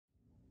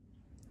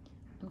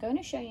I'm going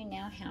to show you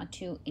now how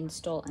to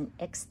install an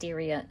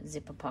exterior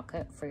zipper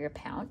pocket for your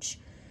pouch.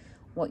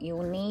 What you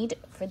will need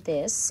for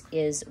this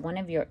is one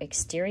of your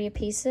exterior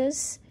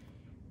pieces.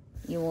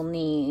 You will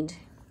need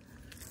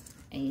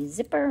a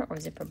zipper or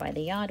zipper by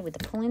the yard with a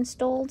pull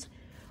installed.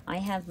 I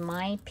have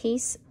my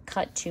piece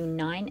cut to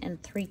 9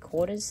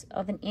 3/4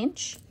 of an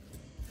inch.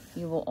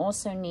 You will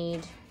also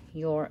need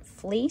your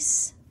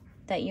fleece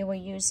that you were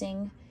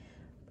using,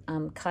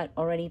 cut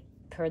already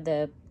per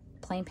the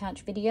plain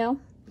pouch video.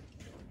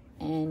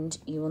 And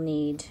you will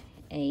need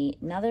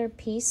another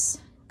piece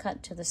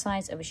cut to the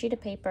size of a sheet of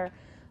paper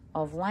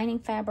of lining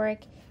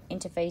fabric,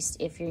 interfaced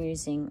if you're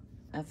using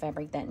a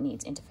fabric that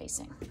needs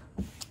interfacing.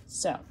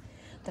 So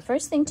the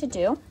first thing to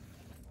do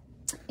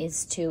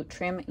is to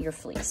trim your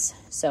fleece.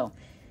 So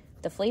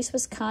the fleece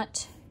was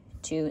cut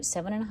to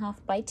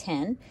 7.5 by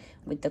 10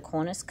 with the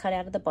corners cut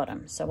out of the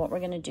bottom. So what we're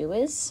going to do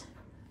is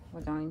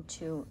we're going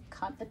to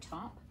cut the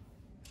top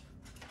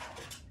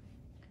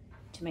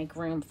to make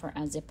room for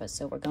our zipper.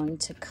 So we're going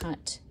to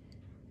cut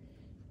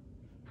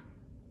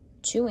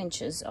 2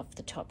 inches off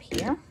the top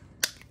here.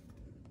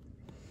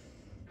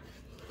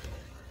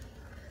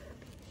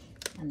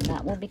 And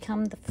that will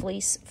become the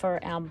fleece for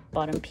our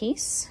bottom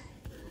piece.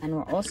 And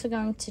we're also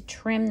going to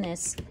trim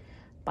this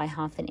by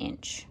 1/2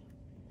 inch.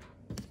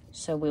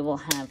 So we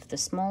will have the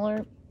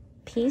smaller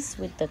piece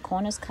with the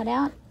corners cut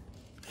out.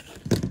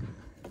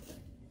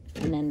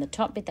 And then the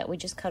top bit that we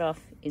just cut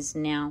off is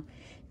now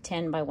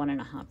 10 by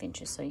 1.5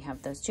 inches. So you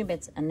have those 2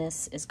 bits, and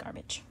this is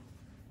garbage.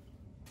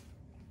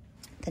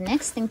 The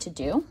next thing to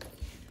do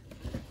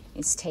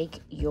is take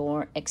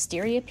your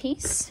exterior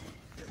piece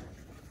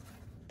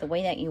the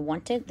way that you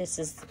want it. This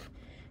is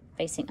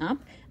facing up,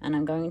 and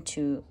I'm going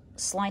to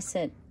slice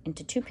it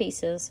into 2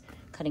 pieces,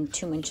 cutting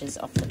 2 inches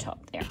off the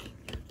top there.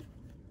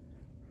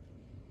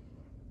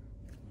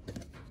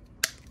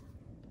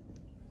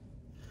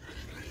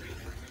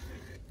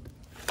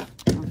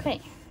 Okay.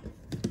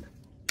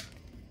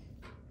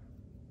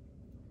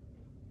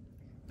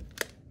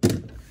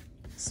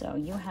 So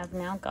you have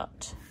now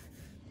got,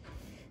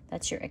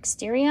 that's your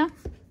exterior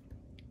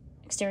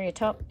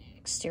top,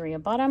 exterior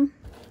bottom,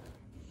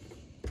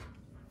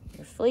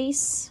 your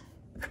fleece,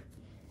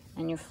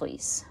 and your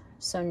fleece.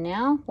 So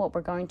now what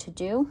we're going to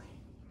do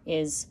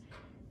is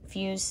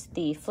fuse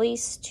the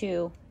fleece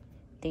to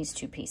these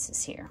 2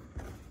 pieces here.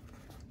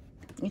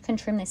 You can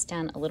trim this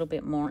down a little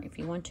bit more if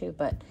you want to,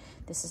 but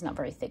this is not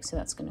very thick, so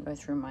that's going to go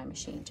through my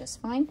machine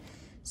just fine.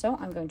 So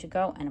I'm going to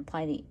go and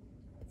apply the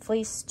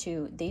fleece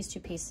to these 2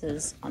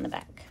 pieces on the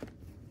back.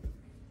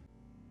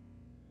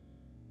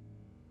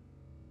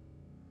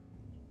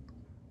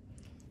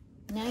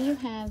 Now you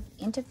have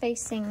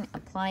interfacing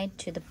applied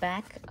to the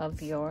back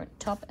of your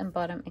top and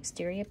bottom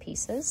exterior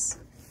pieces.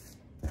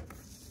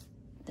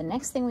 The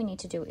next thing we need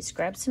to do is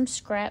grab some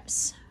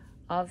scraps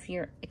of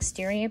your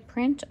exterior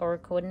print or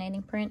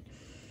coordinating print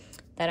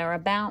that are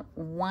about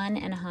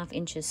 1.5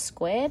 inches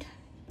squared,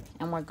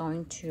 and we're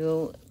going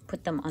to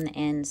put them on the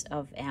ends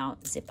of our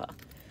zipper.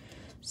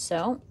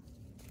 So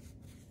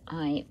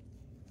I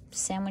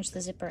sandwich the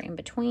zipper in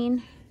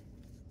between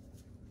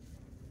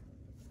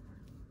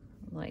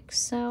like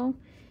so,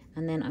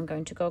 and then I'm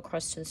going to go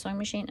across to the sewing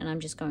machine, and I'm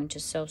just going to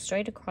sew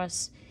straight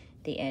across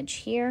the edge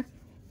here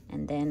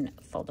and then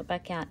fold it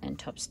back out and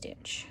top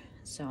stitch.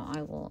 So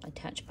I will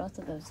attach both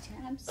of those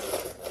tabs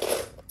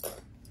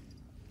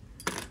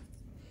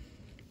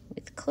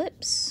with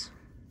clips,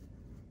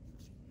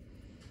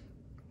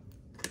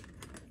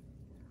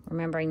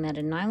 remembering that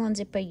a nylon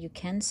zipper you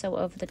can sew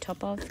over the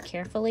top of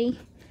carefully.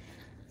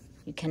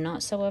 You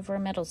cannot sew over a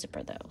metal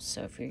zipper though,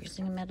 so if you're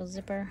using a metal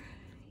zipper,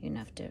 you're gonna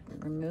have to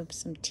remove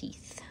some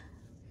teeth.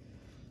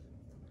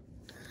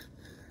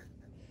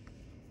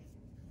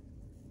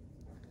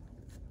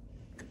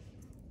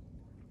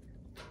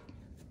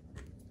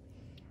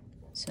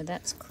 So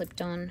that's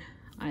clipped on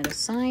either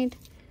side.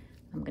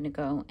 I'm gonna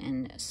go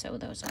and sew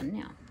those on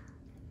now.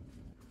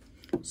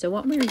 So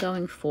what we're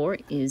going for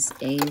is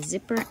a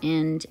zipper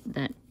end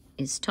that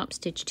is top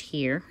stitched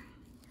here.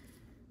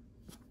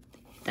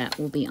 That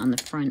will be on the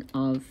front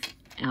of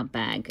our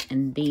bag,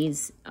 and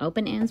these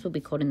open ends will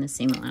be caught in the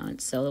seam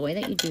allowance. So the way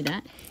that you do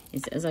that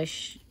is, as I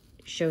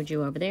showed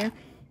you over there,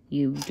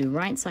 you do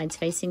right sides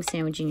facing,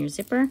 sandwiching your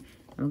zipper.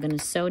 I'm going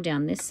to sew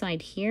down this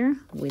side here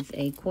with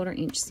a 1/4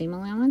 inch seam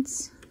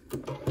allowance.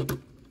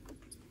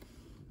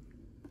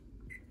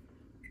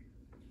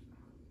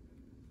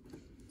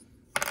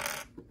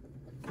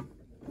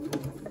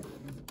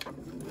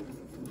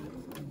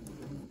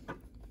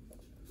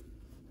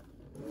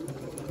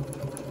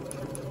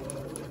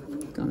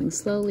 Going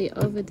slowly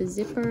over the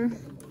zipper.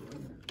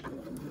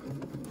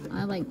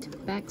 I like to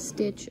back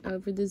stitch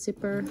over the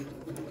zipper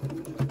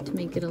to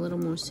make it a little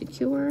more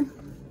secure.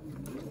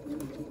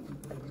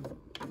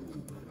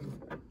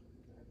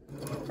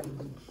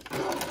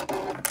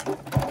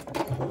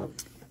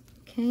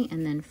 Okay,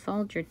 and then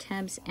fold your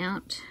tabs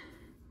out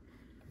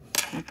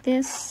like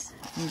this,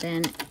 and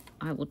then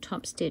I will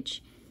top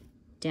stitch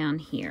down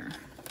here.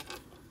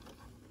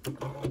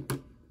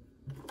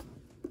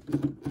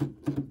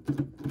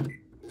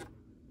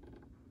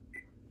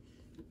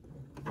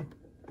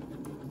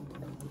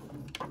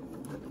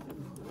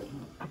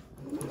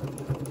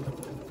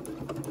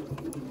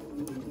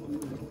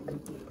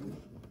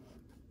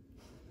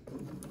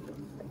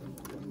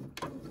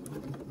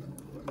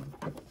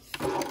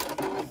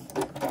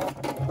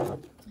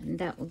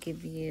 that will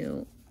give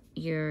you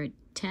your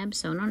tab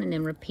sewn on, and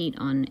then repeat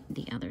on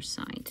the other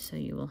side. So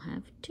you will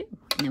have 2.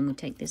 And then we'll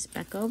take this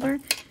back over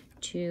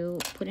to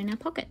put in our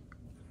pocket.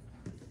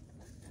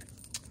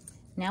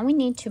 Now we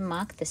need to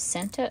mark the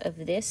center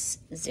of this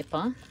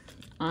zipper.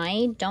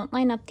 I don't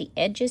line up the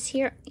edges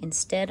here.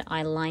 Instead,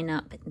 I line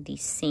up the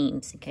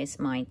seams in case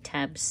my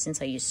tabs, since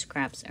I use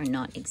scraps, are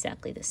not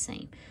exactly the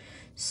same.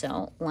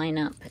 So line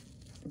up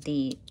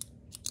the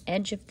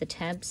edge of the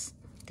tabs,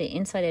 the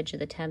inside edge of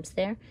the tabs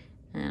there,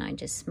 and I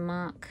just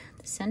mark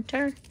the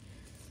center.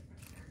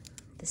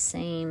 The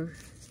same,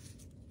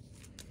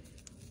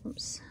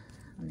 oops,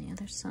 on the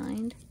other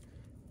side.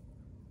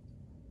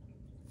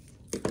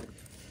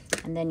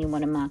 And then you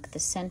want to mark the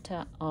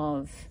center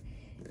of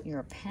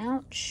your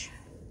pouch.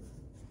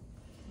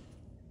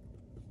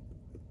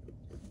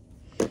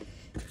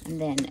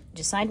 And then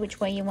decide which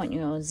way you want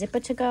your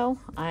zipper to go.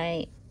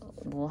 I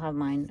will have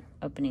mine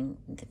opening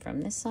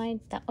from this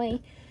side, that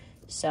way.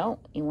 So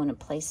you want to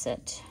place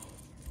it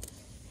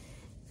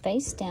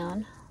face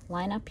down,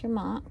 line up your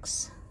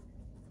marks.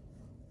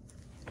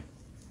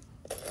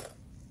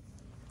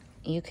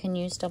 You can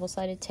use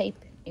double-sided tape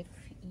if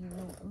you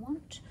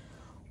want,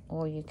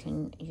 or you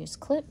can use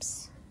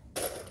clips.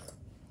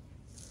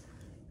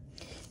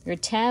 Your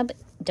tab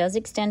does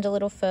extend a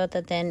little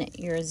further than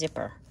your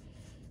zipper.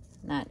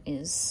 That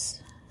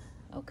is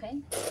okay.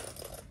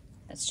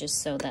 That's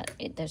just so that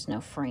there's no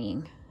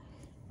fraying.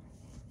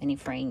 Any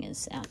fraying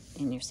is out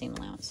in your seam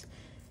allowance.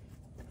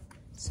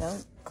 So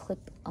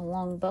clip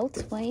along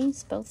both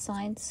ways, both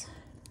sides,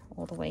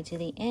 all the way to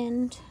the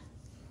end.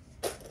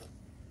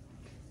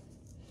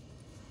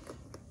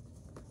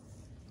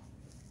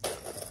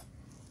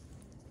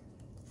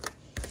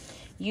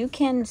 You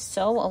can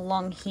sew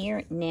along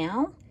here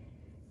now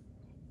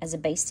as a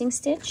basting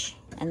stitch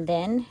and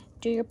then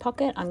do your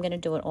pocket. I'm going to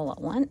do it all at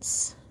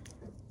once.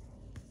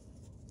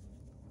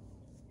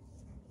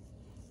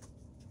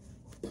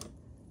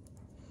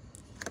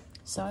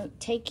 So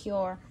take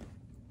your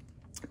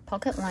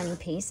pocket lining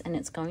piece and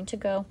it's going to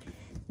go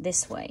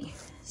this way.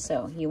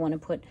 So you want to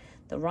put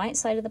the right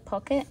side of the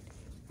pocket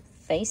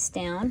face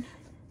down,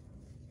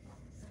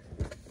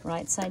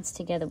 right sides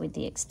together with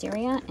the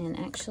exterior, and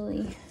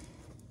actually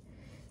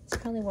it's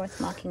probably worth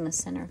marking the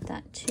center of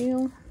that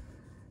too,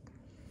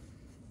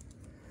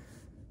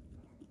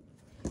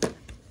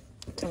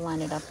 to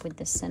line it up with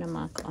the center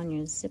mark on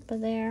your zipper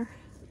there.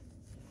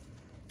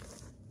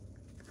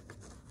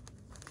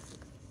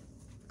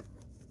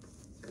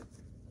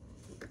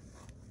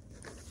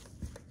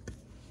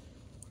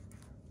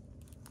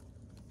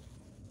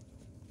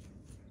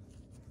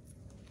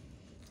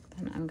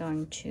 Then I'm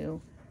going to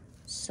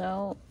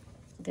sew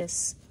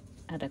this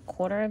at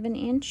 1/4 of an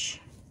inch,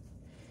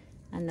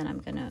 and then I'm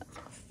going to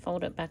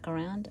fold it back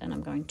around and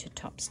I'm going to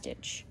top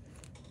stitch.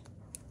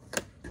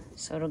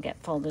 So it'll get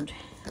folded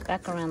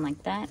back around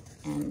like that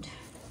and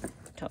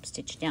top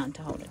stitch down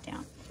to hold it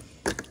down.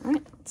 All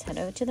right, let's head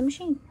over to the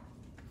machine.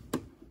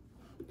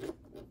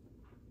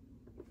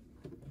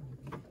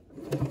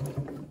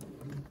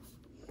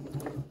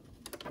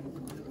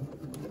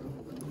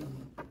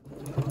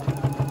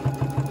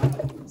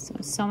 So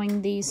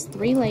sewing these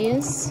 3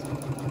 layers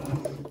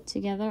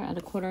together at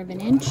 1/4 of an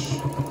inch.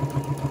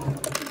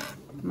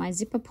 My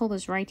zipper pull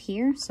is right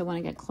here, so when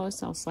I get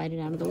close, I'll slide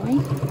it out of the way.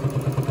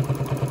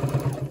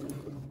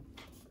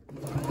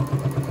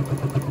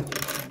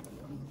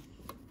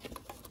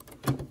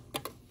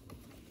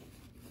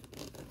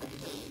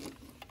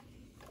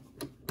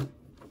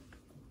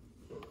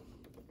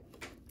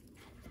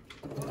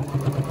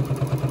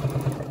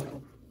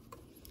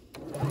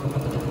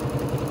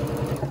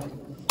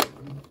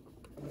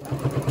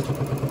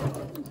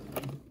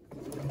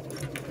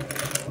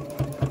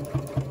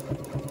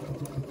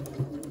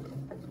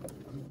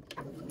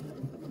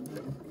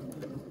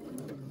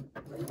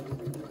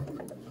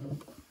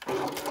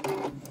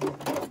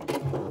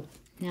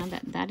 Now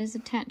that is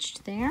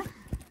attached there,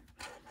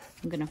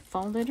 I'm going to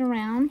fold it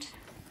around,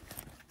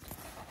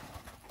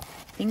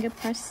 finger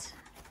press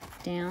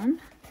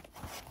down,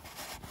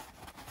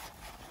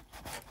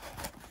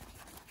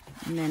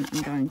 and then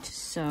I'm going to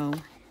sew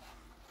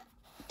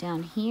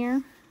down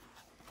here,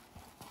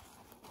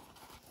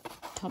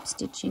 top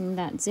stitching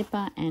that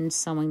zipper and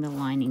sewing the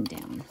lining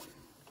down.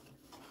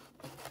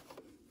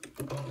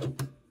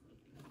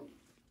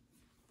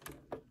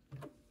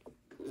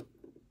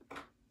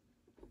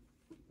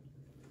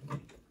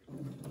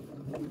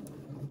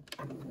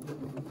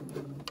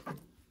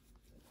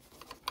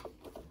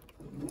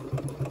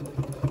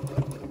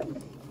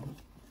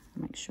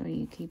 Make sure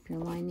you keep your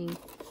lining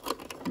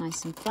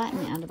nice and flat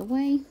and out of the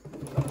way.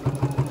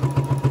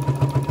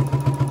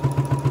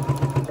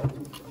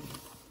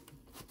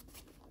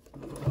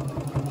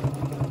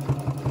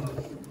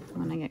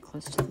 When I get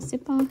close to the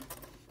zipper,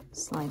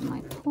 slide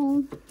my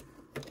pull.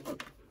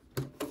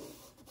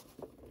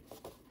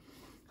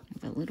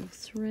 Have a little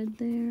thread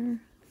there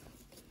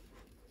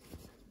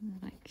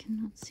that I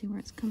cannot see where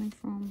it's coming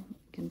from. You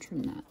can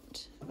trim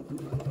that.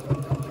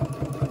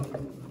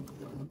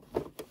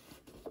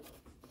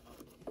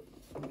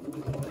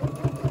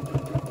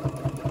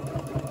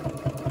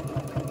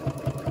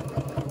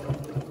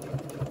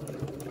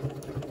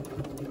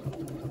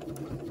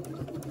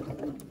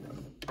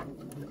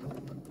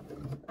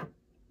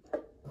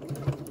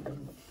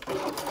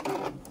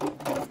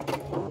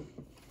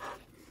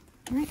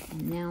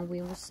 And now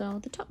we will sew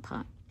the top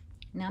part.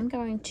 Now I'm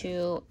going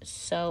to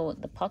sew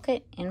the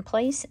pocket in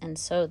place and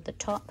sew the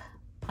top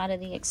part of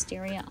the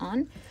exterior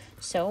on.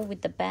 So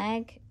with the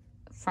bag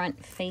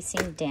front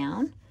facing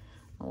down,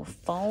 I will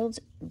fold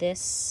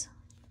this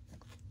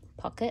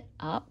pocket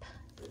up,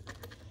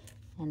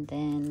 and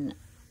then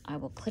I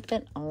will clip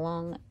it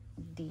along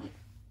the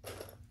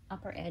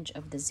upper edge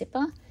of the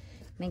zipper,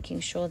 making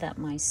sure that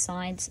my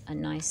sides are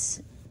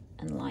nice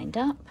and lined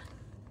up.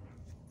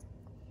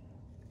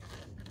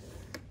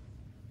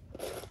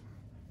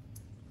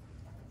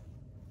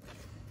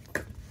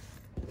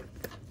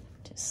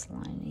 Just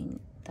lining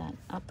that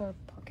upper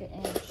pocket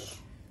edge.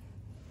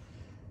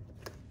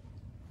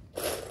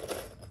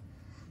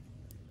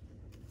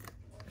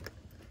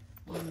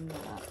 Line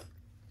that up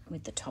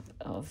with the top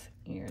of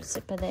your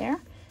zipper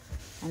there.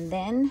 And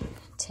then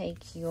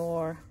take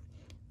your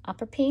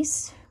upper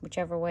piece,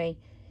 whichever way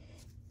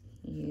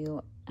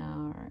you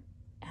are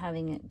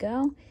having it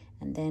go,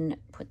 and then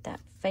put that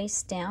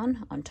face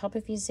down on top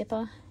of your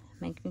zipper,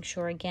 making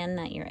sure again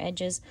that your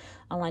edges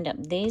are lined up.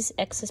 These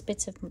excess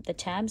bits of the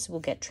tabs will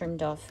get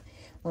trimmed off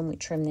when we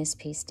trim this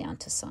piece down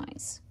to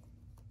size.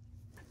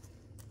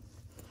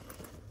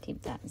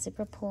 Keep that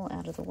zipper pull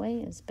out of the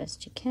way as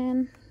best you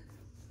can.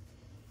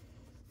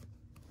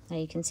 Now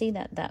you can see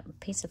that that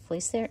piece of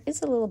fleece there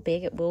is a little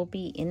big. It will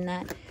be in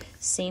that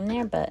seam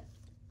there, but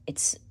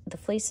the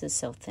fleece is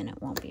so thin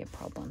it won't be a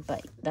problem.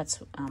 But that's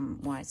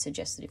why I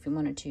suggested if you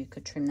wanted to, you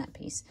could trim that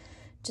piece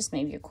just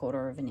maybe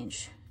 1/4 of an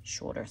inch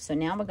shorter. So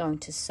now we're going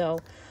to sew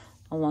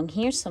along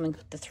here, sewing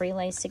the 3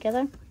 layers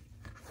together.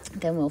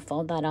 Then we'll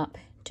fold that up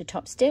to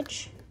top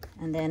stitch,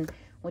 and then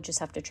we'll just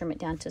have to trim it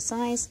down to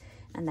size,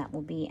 and that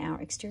will be our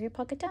exterior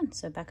pocket done.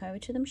 So back over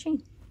to the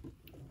machine.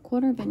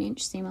 1/4 of an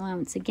inch seam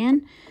allowance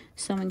again,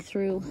 sewing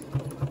through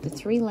the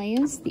 3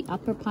 layers, the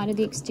upper part of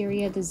the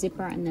exterior, the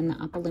zipper, and then the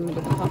upper limit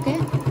of the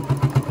pocket.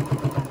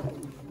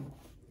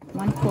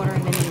 1/4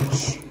 of an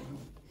inch.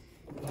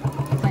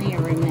 Plenty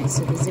of room next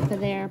to the zipper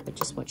there, but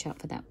just watch out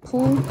for that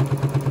pull.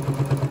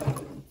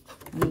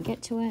 When you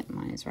get to it,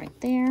 mine is right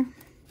there.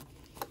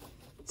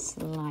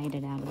 Slide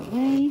it out of the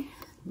way.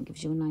 It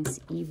gives you a nice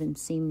even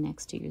seam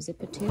next to your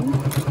zipper too.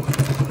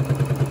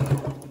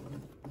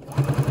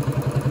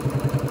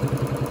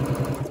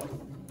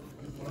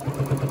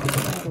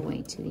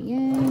 To the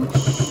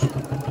edge.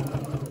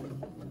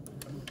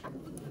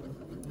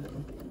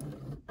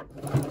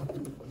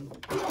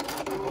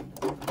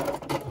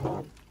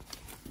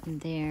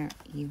 And there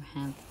you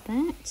have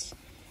that.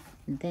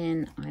 And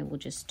then I will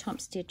just top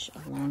stitch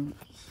along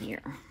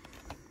here.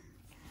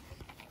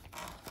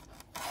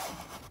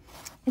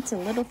 It's a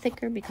little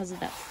thicker because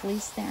of that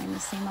fleece there in the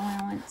seam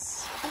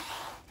allowance.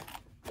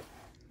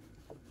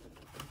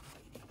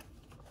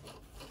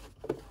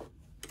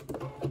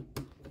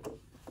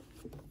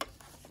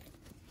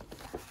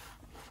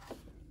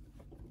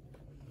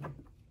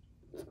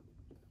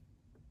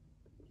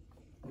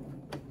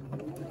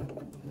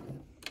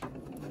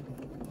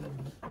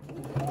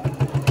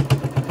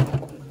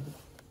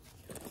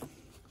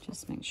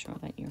 Make sure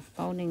that you're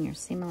folding your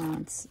seam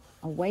allowance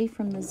away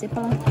from the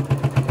zipper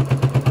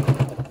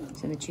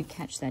so that you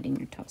catch that in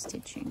your top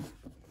stitching.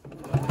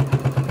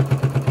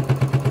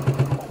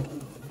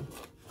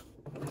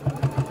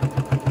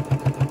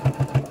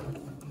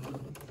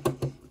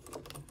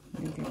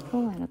 Move your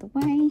pull out of the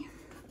way.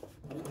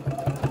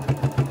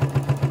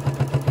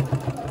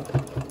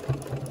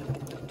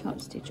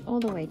 Top stitch all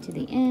the way to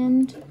the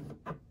end.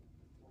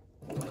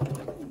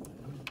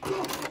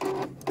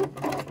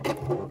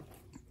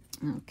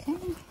 Okay,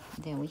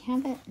 there we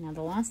have it. Now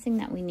the last thing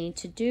that we need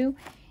to do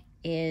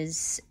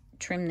is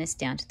trim this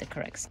down to the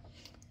correct size.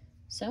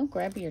 So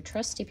grab your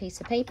trusty piece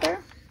of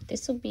paper.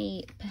 This will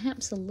be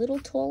perhaps a little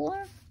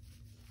taller.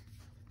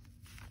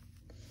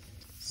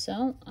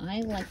 So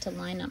I like to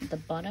line up the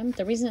bottom.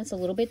 The reason it's a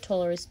little bit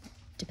taller is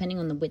depending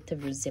on the width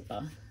of your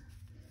zipper.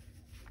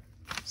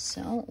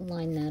 So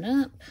line that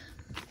up,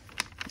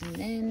 and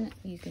then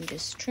you can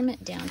just trim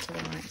it down to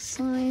the right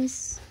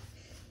size.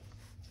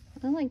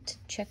 I like to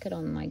check it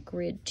on my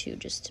grid too,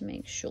 just to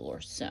make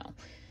sure. So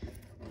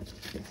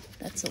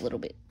that's a little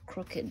bit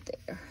crooked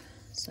there.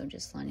 So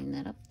just lining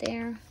that up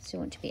there. So you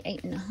want it to be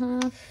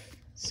 8.5.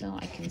 So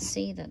I can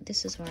see that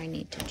this is where I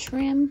need to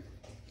trim.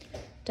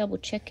 Double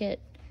check it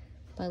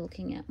by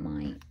looking at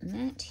my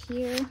mat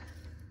here.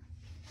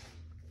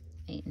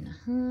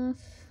 8.5.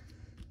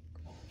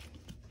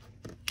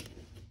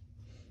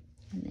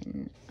 And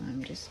then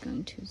I'm just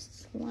going to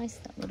slice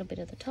that little bit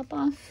of the top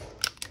off.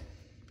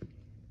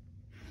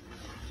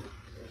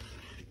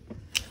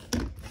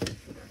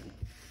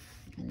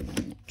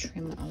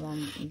 Trim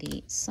along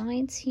the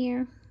sides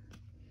here.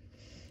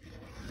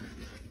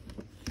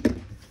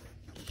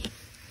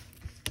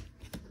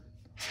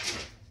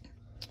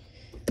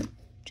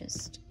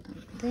 Just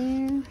up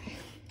there.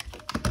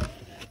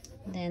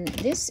 Then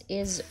this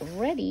is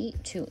ready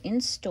to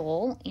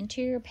install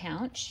into your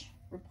pouch,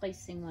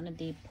 replacing one of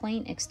the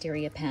plain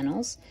exterior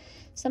panels.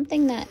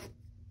 Something that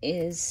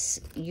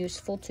is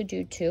useful to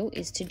do too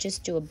is to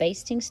just do a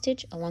basting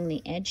stitch along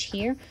the edge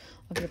here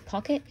of your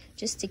pocket,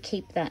 just to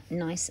keep that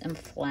nice and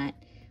flat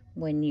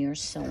when you're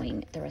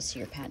sewing the rest of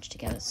your patch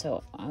together.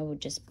 So I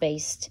would just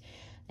baste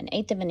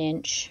 1/8 of an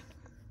inch.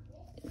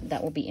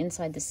 That will be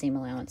inside the seam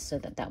allowance, so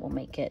that will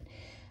make it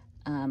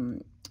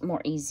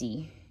more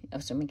easy,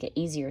 so make it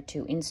easier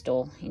to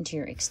install into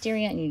your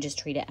exterior, and you just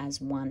treat it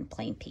as one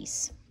plain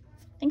piece.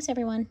 Thanks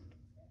everyone.